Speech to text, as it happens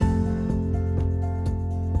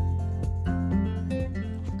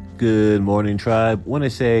Good morning, tribe. Want to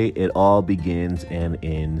say it all begins and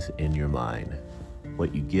ends in your mind.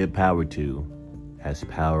 What you give power to has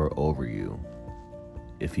power over you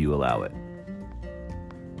if you allow it.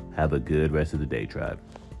 Have a good rest of the day, tribe.